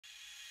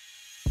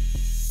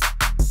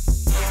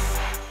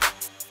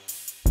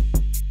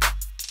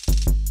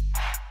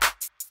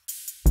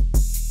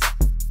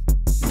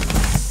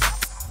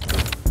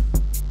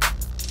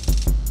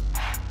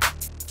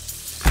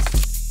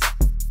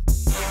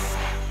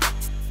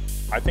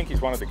I think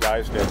he's one of the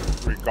guys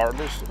that,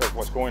 regardless of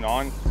what's going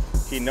on,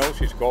 he knows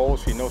his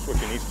goals, he knows what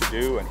he needs to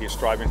do, and he's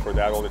striving for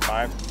that all the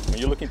time. When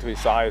you look into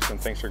his eyes and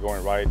things are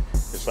going right,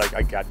 it's like,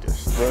 I got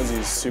this.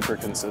 Roansy's super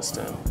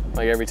consistent.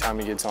 Like every time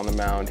he gets on the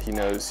mound, he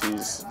knows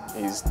he's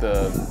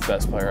the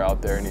best player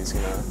out there, and he's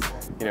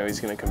gonna, he's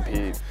gonna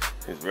compete.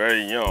 He's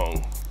very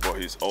young, but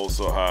he's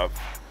also have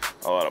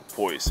a lot of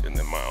poise in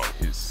the mound.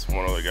 He's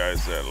one of the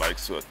guys that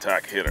likes to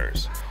attack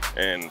hitters,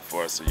 and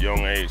for us a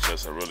young age,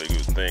 that's a really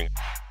good thing.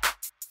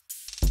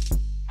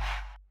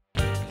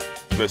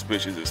 Best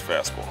pitch is his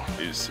fastball.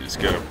 He's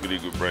got a pretty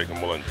good breaking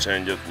ball and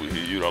changeup.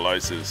 He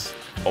utilizes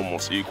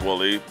almost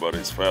equally, but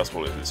his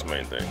fastball is his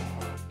main thing.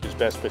 His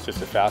best pitch is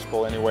the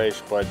fastball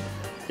anyways, but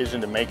he's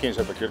in the makings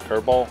of a good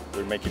curveball.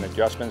 We're making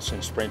adjustments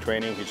in spring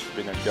training. He's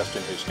been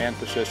adjusting his hand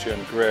position,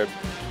 grip,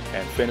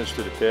 and finish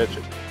to the pitch.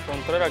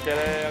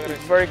 He's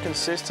very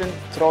consistent,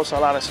 throws a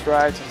lot of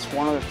strikes. It's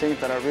one of the things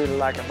that I really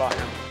like about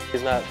him.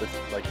 He's not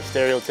like the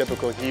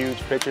stereotypical huge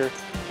pitcher,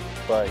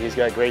 but he's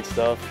got great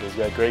stuff. He's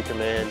got great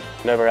command.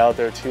 Never out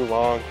there too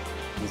long.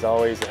 He's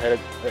always ahead.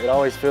 It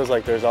always feels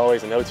like there's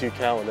always an 0-2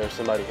 count when there's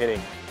somebody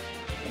hitting.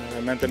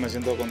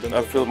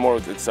 I feel more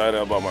excited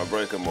about my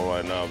breaking ball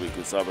right now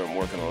because I've been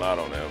working a lot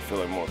on it. I'm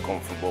feeling more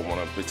comfortable when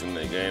I'm pitching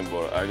the game,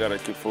 but I gotta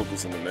keep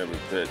focusing on every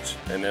pitch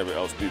and every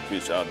outspeed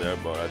pitch out there.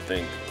 But I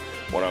think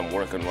what I'm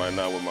working right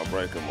now with my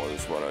breaking ball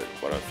is what I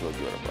feel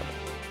good about.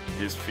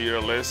 He's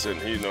fearless, and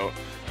he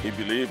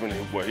believes in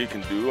what he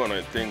can do, and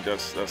I think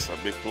that's a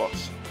big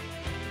plus.